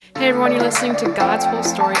Hey everyone, you're listening to God's Whole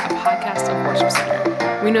Story, a podcast of Worship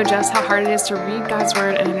Center. We know just how hard it is to read God's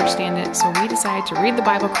Word and understand it, so we decided to read the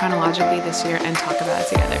Bible chronologically this year and talk about it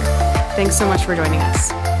together. Thanks so much for joining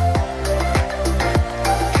us.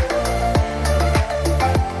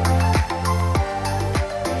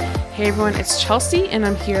 Hey everyone, it's Chelsea, and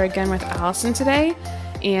I'm here again with Allison today,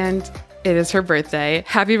 and it is her birthday.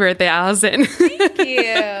 Happy birthday, Allison. Thank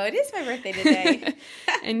you. It is my birthday today.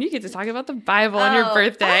 And you get to talk about the Bible on your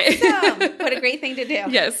birthday. Awesome. What a great thing to do.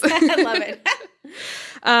 Yes. I love it.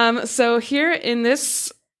 So here in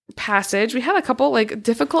this passage, we have a couple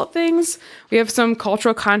difficult things. We have some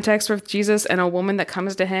cultural context with Jesus and a woman that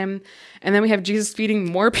comes to him. And then we have Jesus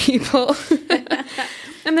feeding more people.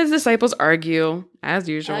 And the disciples argue, as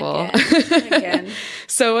usual. Again.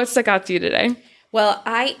 So what stuck out to you today? Well,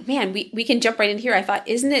 we can jump right in here. I thought,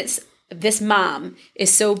 this mom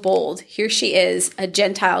is so bold. Here she is, a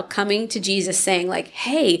Gentile coming to Jesus saying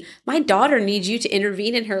hey, my daughter needs you to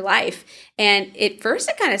intervene in her life. And at first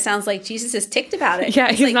it kind of sounds like Jesus is ticked about it.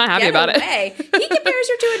 Yeah, he's not happy about it. He compares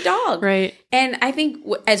her to a dog. Right. And I think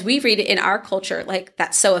as we read it in our culture,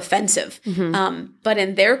 that's so offensive. Mm-hmm. But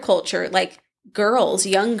in their culture, girls,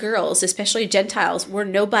 young girls, especially Gentiles, were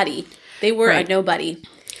nobody. They were a nobody.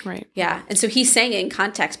 Right. Yeah. And so he's saying it in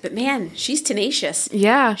context, but man, she's tenacious.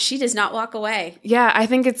 Yeah. She does not walk away. Yeah, I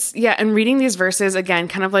think and reading these verses again,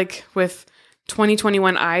 kind of with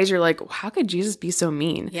 2021 eyes, you're like, how could Jesus be so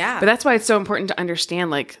mean? Yeah. But that's why it's so important to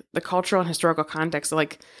understand the cultural and historical context.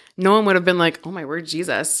 No one would have been like, oh my word,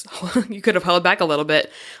 Jesus, you could have held back a little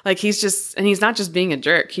bit. He's not just being a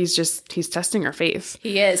jerk. He's testing her faith.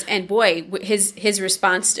 He is. And boy, his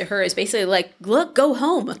response to her is basically look, go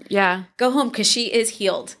home. Yeah. Go home because she is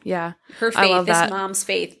healed. Yeah. Her faith, this mom's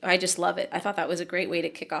faith. I just love it. I thought that was a great way to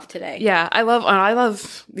kick off today. Yeah. I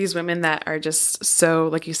love these women that are just so,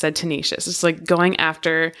 like you said, tenacious. It's going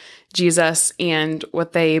after Jesus and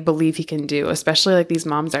what they believe he can do, especially these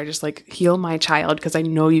moms are just heal my child because I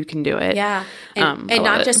know you can do it. Yeah. And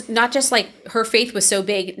not just her faith was so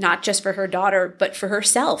big, not just for her daughter, but for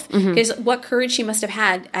herself. Because what courage she must have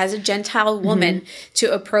had as a Gentile woman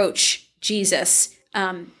to approach Jesus.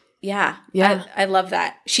 Yeah. I love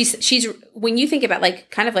that. She's when you think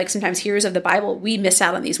about sometimes heroes of the Bible, we miss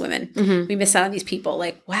out on these women. We miss out on these people.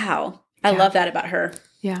 Wow. I love that about her.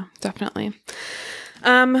 Yeah, definitely.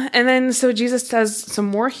 And then so Jesus does some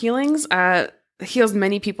more healings, heals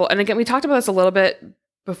many people. And again, we talked about this a little bit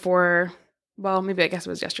before. Well, maybe I guess it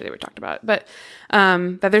was yesterday we talked about it, but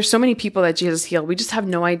that there's so many people that Jesus healed. We just have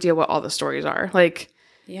no idea what all the stories are.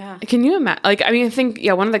 Yeah. Can you imagine? I think,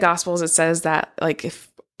 one of the Gospels, it says that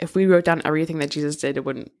if we wrote down everything that Jesus did, it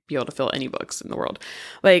wouldn't be able to fill any books in the world.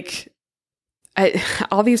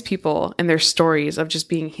 All these people and their stories of just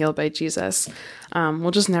being healed by Jesus,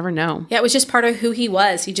 we'll just never know. Yeah, it was just part of who he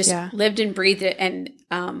was. He just lived and breathed it. And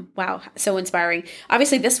wow, so inspiring.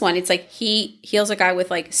 Obviously, this one, it's he heals a guy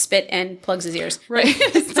with spit and plugs his ears. Right.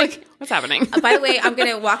 It's what's happening? By the way, I'm going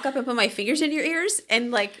to walk up and put my fingers in your ears. And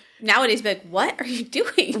nowadays, be what are you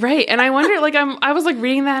doing? Right. And I wonder, I was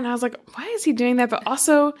reading that and I was like, why is he doing that? But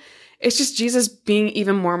also, it's just Jesus being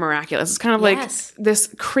even more miraculous. It's kind of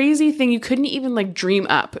this crazy thing you couldn't even dream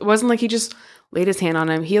up. It wasn't he just laid his hand on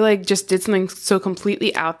him. He just did something so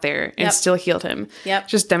completely out there and still healed him. Yep.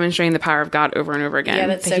 Just demonstrating the power of God over and over again. Yeah,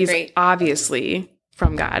 that's so he's great. Obviously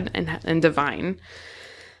from God and divine.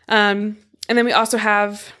 And then we also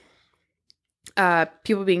have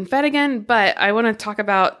people being fed again, but I want to talk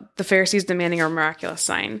about the Pharisees demanding a miraculous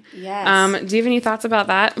sign. Yes. Do you have any thoughts about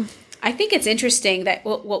that? I think it's interesting that,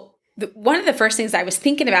 one of the first things I was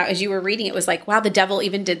thinking about as you were reading it was wow, the devil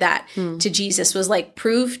even did that to Jesus, was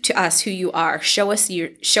prove to us who you are. Show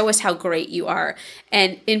us how great you are.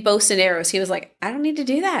 And in both scenarios, he was I don't need to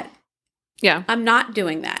do that. Yeah. I'm not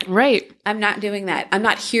doing that. Right. I'm not doing that. I'm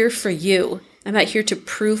not here for you. I'm not here to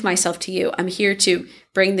prove myself to you. I'm here to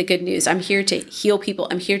bring the good news. I'm here to heal people.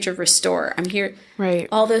 I'm here to restore. I'm here. Right.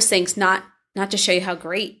 All those things, not to show you how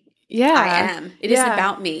great I am. It isn't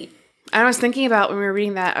about me. I was thinking about when we were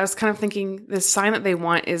reading that, I was kind of thinking the sign that they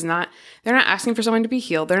want is they're not asking for someone to be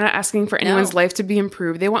healed. They're not asking for anyone's life to be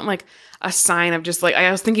improved. They want a sign of just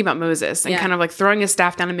I was thinking about Moses and kind of throwing his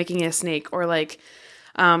staff down and making it a snake, or making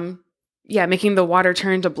the water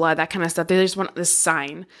turn to blood, that kind of stuff. They just want this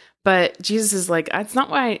sign. But Jesus is it's not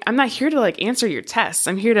why I'm not here to answer your tests.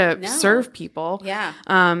 I'm here to serve people. Yeah.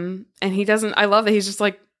 And he doesn't, I love that he's just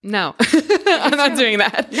no, I'm not doing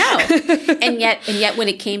that. No. And yet when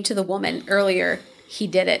it came to the woman earlier, he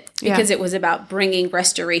did it because it was about bringing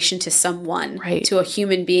restoration to someone, to a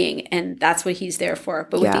human being. And that's what he's there for.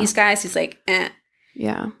 But with these guys, he's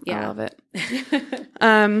Yeah. I love it.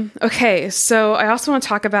 Okay. So I also want to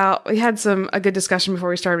talk about, we had a good discussion before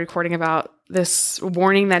we started recording about this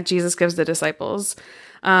warning that Jesus gives the disciples.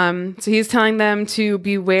 So he's telling them to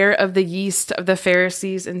beware of the yeast of the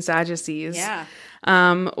Pharisees and Sadducees. Yeah.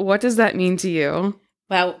 What does that mean to you?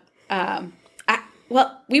 Well,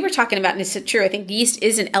 we were talking about, and it's true, I think yeast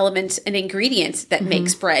is an element, an ingredient that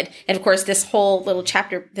makes bread. And of course, this whole little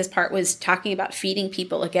chapter, this part was talking about feeding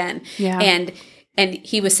people again. Yeah. And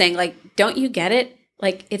he was saying, like, don't you get it?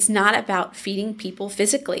 Like, it's not about feeding people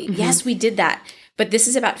physically. Yes, we did that. But this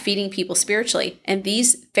is about feeding people spiritually. And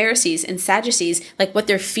these Pharisees and Sadducees, like, what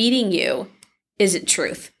they're feeding you isn't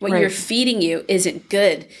truth. What you're feeding you isn't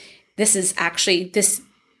good. This is actually, this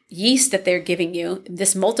yeast that they're giving you,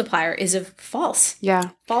 this multiplier, is of false. Yeah.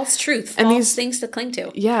 False truth. And false things to cling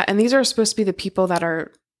to. Yeah. And these are supposed to be the people that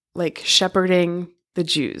are, like, shepherding the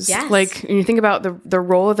Jews. Yes. Like, when you think about the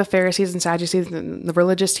role of the Pharisees and Sadducees and the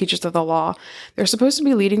religious teachers of the law, they're supposed to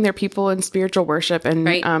be leading their people in spiritual worship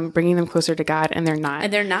and bringing them closer to God, and they're not.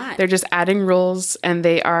 And they're not. They're just adding rules, and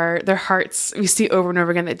their hearts, we see over and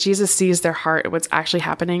over again that Jesus sees their heart and what's actually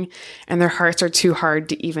happening, and their hearts are too hard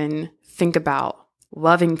to even think about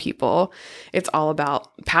loving people. It's all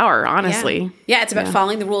about power, honestly. Yeah, it's about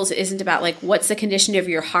following the rules. It isn't about, like, what's the condition of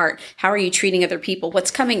your heart? How are you treating other people? What's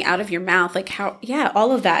coming out of your mouth? Like,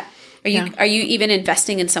 all of that. Are you even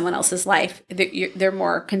investing in someone else's life? They're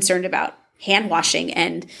more concerned about hand washing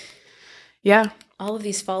and all of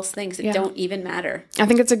these false things that don't even matter. I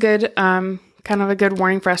think it's a good, kind of a good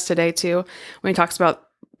warning for us today too, when he talks about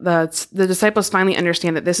the disciples finally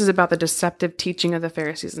understand that this is about the deceptive teaching of the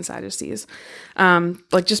Pharisees and Sadducees.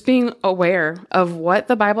 Like, just being aware of what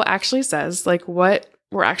the Bible actually says, like what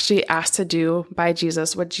we're actually asked to do by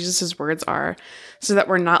Jesus, what Jesus's words are, so that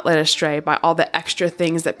we're not led astray by all the extra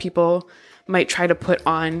things that people might try to put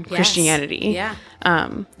on Christianity. Yeah.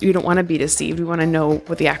 You don't want to be deceived. We want to know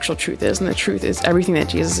what the actual truth is. And the truth is everything that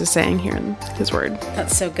Jesus is saying here in his word.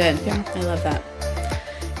 That's so good. Yeah. I love that.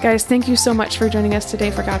 Guys, thank you so much for joining us today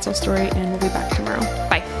for God's Whole Story, and we'll be back tomorrow.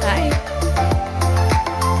 Bye. Bye.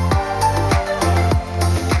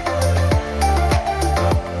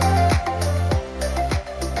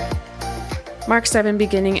 Mark 7,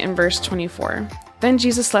 beginning in verse 24. Then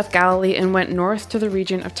Jesus left Galilee and went north to the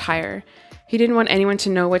region of Tyre. He didn't want anyone to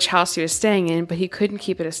know which house he was staying in, but he couldn't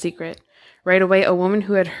keep it a secret. Right away, a woman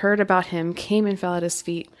who had heard about him came and fell at his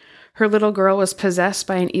feet. Her little girl was possessed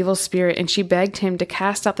by an evil spirit, and she begged him to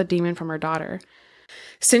cast out the demon from her daughter.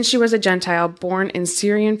 Since she was a Gentile born in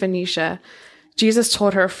Syrian Phoenicia, Jesus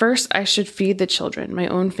told her, "First I should feed the children, my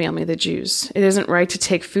own family, the Jews. It isn't right to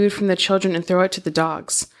take food from the children and throw it to the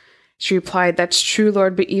dogs." She replied, "That's true,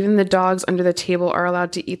 Lord, but even the dogs under the table are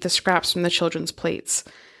allowed to eat the scraps from the children's plates."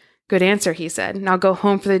 "Good answer," he said. "Now go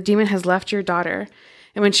home, for the demon has left your daughter."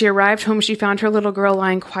 And when she arrived home, she found her little girl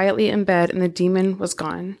lying quietly in bed, and the demon was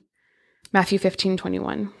gone. Matthew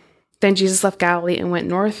 15:21. Then Jesus left Galilee and went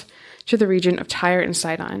north to the region of Tyre and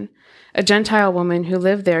Sidon. A Gentile woman who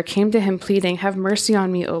lived there came to him pleading, "Have mercy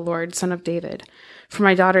on me, O Lord, Son of David, for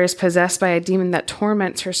my daughter is possessed by a demon that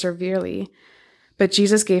torments her severely." But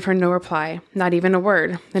Jesus gave her no reply, not even a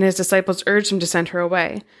word. Then his disciples urged him to send her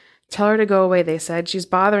away. "Tell her to go away," they said. "She's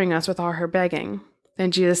bothering us with all her begging."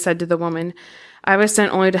 Then Jesus said to the woman, "I was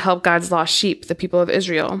sent only to help God's lost sheep, the people of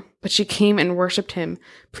Israel." But she came and worshipped him,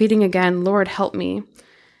 pleading again, "Lord, help me."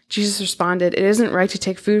 Jesus responded, "It isn't right to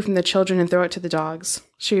take food from the children and throw it to the dogs."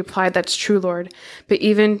 She replied, "That's true, Lord, but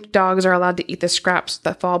even dogs are allowed to eat the scraps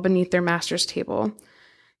that fall beneath their master's table."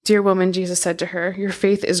 "Dear woman," Jesus said to her, "your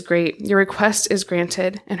faith is great. Your request is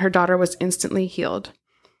granted." And her daughter was instantly healed.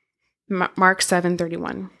 Mark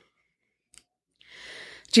 7:31.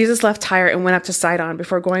 Jesus left Tyre and went up to Sidon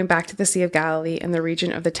before going back to the Sea of Galilee in the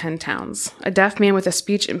region of the 10 towns. A deaf man with a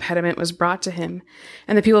speech impediment was brought to him,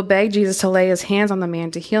 and the people begged Jesus to lay his hands on the man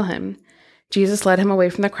to heal him. Jesus led him away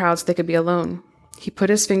from the crowd so they could be alone. He put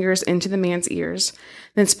his fingers into the man's ears.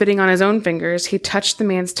 Then, spitting on his own fingers, he touched the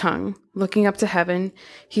man's tongue. Looking up to heaven,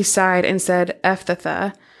 he sighed and said,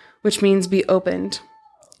 "Ephphatha," which means "be opened."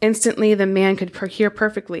 Instantly, the man could hear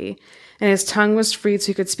perfectly, and his tongue was freed so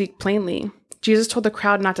he could speak plainly. Jesus told the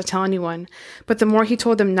crowd not to tell anyone, but the more he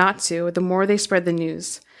told them not to, the more they spread the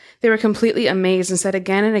news. They were completely amazed and said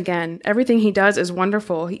again and again, "Everything he does is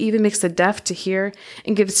wonderful. He even makes the deaf to hear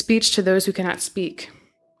and gives speech to those who cannot speak."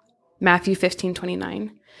 Matthew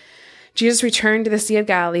 15:29. Jesus returned to the Sea of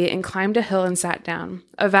Galilee and climbed a hill and sat down.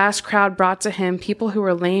 A vast crowd brought to him people who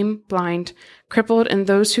were lame, blind, crippled, and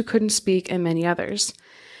those who couldn't speak, and many others.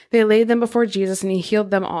 They laid them before Jesus, and he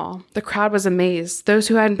healed them all. The crowd was amazed. Those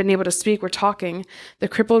who hadn't been able to speak were talking. The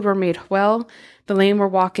crippled were made well, the lame were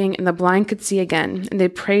walking, and the blind could see again, and they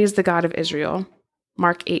praised the God of Israel.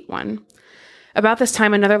 Mark 8:1. About this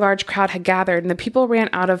time, another large crowd had gathered, and the people ran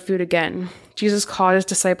out of food again. Jesus called his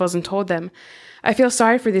disciples and told them, "I feel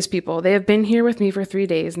sorry for these people. They have been here with me for 3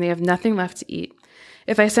 days, and they have nothing left to eat.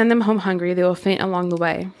 If I send them home hungry, they will faint along the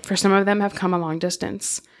way, for some of them have come a long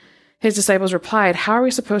distance." His disciples replied, "How are we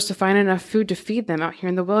supposed to find enough food to feed them out here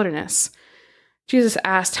in the wilderness?" Jesus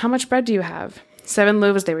asked, "How much bread do you have?" 7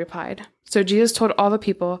 loaves, they replied. So Jesus told all the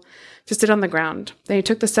people to sit on the ground. Then he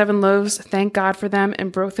took the 7 loaves, thanked God for them,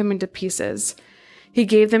 and broke them into pieces. He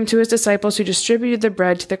gave them to his disciples, who distributed the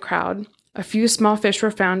bread to the crowd. A few small fish were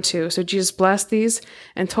found too, so Jesus blessed these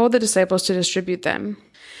and told the disciples to distribute them.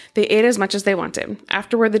 They ate as much as they wanted.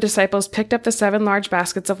 Afterward, the disciples picked up the 7 large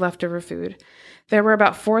baskets of leftover food. There were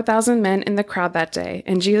about 4,000 men in the crowd that day,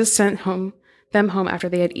 and Jesus sent them home after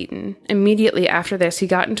they had eaten. Immediately after this, he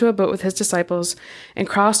got into a boat with his disciples and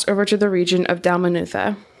crossed over to the region of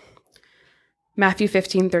Dalmanutha. Matthew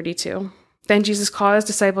 15:32. Then Jesus called his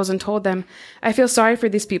disciples and told them, "I feel sorry for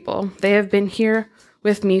these people. They have been here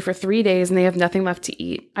with me for 3 days, and they have nothing left to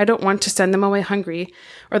eat. I don't want to send them away hungry,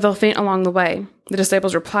 or they'll faint along the way." The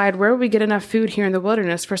disciples replied, "Where will we get enough food here in the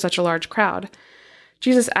wilderness for such a large crowd?"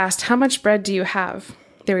 Jesus asked, "How much bread do you have?"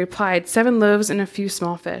 They replied, 7 loaves and a few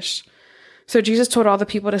small fish. So Jesus told all the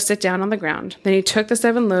people to sit down on the ground. Then he took the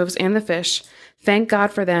 7 loaves and the fish, thanked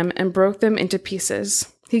God for them, and broke them into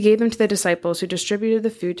pieces. He gave them to the disciples, who distributed the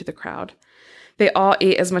food to the crowd. They all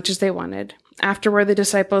ate as much as they wanted. Afterward, the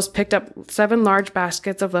disciples picked up 7 large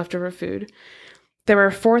baskets of leftover food. There were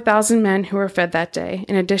 4,000 men who were fed that day,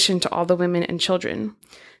 in addition to all the women and children.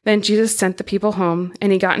 Then Jesus sent the people home,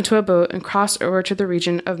 and he got into a boat and crossed over to the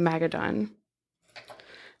region of Magadan.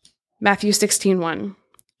 Matthew 16:1.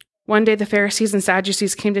 One day the Pharisees and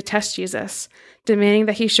Sadducees came to test Jesus, demanding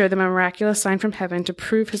that he show them a miraculous sign from heaven to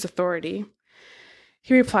prove his authority.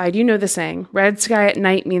 He replied, "You know the saying, red sky at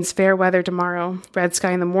night means fair weather tomorrow. Red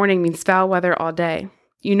sky in the morning means foul weather all day.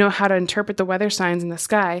 You know how to interpret the weather signs in the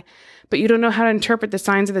sky, but you don't know how to interpret the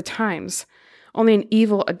signs of the times. Only an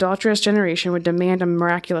evil, adulterous generation would demand a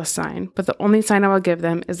miraculous sign, but the only sign I will give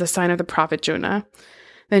them is the sign of the prophet Jonah."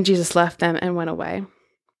 Then Jesus left them and went away.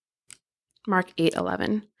 Mark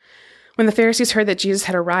 8:11. When the Pharisees heard that Jesus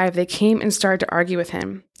had arrived, they came and started to argue with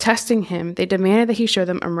him. Testing him, they demanded that he show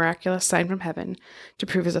them a miraculous sign from heaven to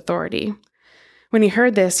prove his authority. When he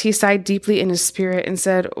heard this, he sighed deeply in his spirit and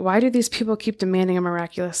said, "Why do these people keep demanding a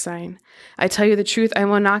miraculous sign? I tell you the truth, I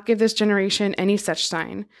will not give this generation any such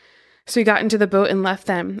sign." So he got into the boat and left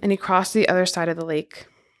them, and he crossed to the other side of the lake.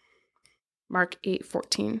 Mark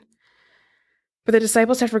 8:14. But the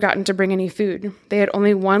disciples had forgotten to bring any food. They had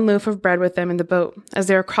only 1 loaf of bread with them in the boat. As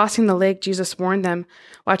they were crossing the lake, Jesus warned them,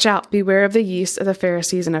 "Watch out, beware of the yeast of the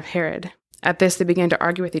Pharisees and of Herod." At this, they began to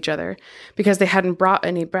argue with each other, because they hadn't brought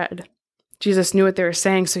any bread. Jesus knew what they were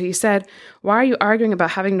saying, so he said, "Why are you arguing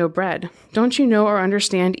about having no bread? Don't you know or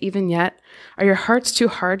understand even yet? Are your hearts too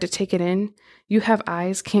hard to take it in? You have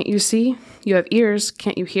eyes, can't you see? You have ears,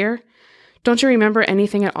 can't you hear? Don't you remember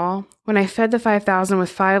anything at all? When I fed the 5,000 with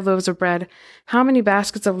 5 loaves of bread, how many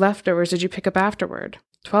baskets of leftovers did you pick up afterward?"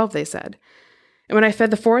 12, they said. "And when I fed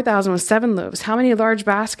the 4,000 with 7 loaves, how many large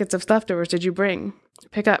baskets of leftovers did you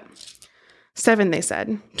pick up?" 7, they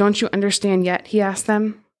said. "Don't you understand yet?" he asked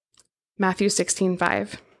them. Matthew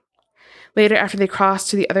 16:5. Later, after they crossed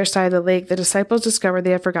to the other side of the lake, the disciples discovered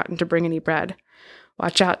they had forgotten to bring any bread.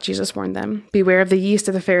 "Watch out," Jesus warned them. "Beware of the yeast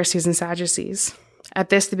of the Pharisees and Sadducees." At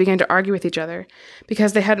this, they began to argue with each other,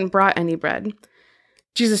 because they hadn't brought any bread.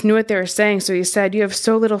 Jesus knew what they were saying, so he said, "You have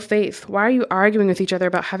so little faith. Why are you arguing with each other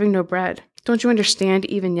about having no bread? Don't you understand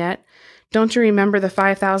even yet? Don't you remember the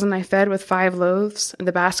 5,000 I fed with 5 loaves, and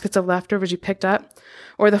the baskets of leftovers you picked up?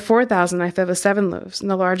 Or the 4,000 I fed with 7 loaves, and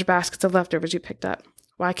the large baskets of leftovers you picked up?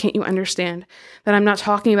 Why can't you understand that I'm not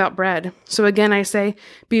talking about bread? So again I say,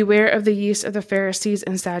 beware of the yeast of the Pharisees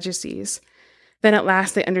and Sadducees." Then at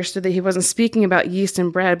last they understood that he wasn't speaking about yeast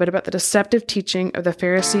and bread, but about the deceptive teaching of the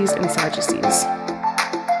Pharisees and Sadducees.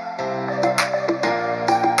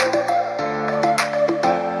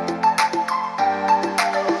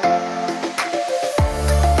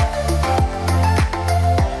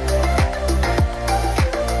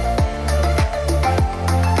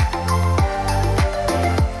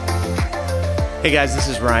 Hey guys, this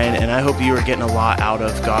is Ryan, and I hope you are getting a lot out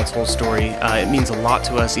of God's whole story. It means a lot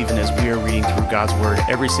to us even as we are reading through God's Word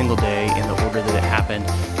every single day in the order that it happened.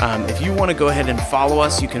 If you want to go ahead and follow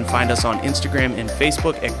us, you can find us on Instagram and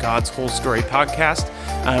Facebook at God's Whole Story Podcast.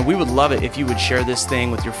 We would love it if you would share this thing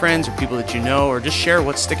with your friends or people that you know, or just share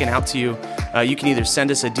what's sticking out to you. You can either send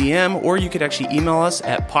us a DM, or you could actually email us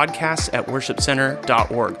at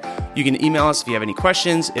podcasts@worshipcenter.org. You can email us if you have any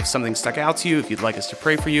questions, if something stuck out to you, if you'd like us to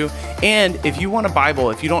pray for you. And if you want a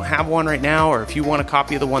Bible, if you don't have one right now, or if you want a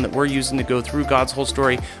copy of the one that we're using to go through God's whole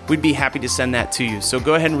story, we'd be happy to send that to you. So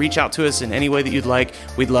go ahead and reach out to us in any way that you'd like.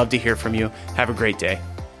 We'd love to hear from you. Have a great day.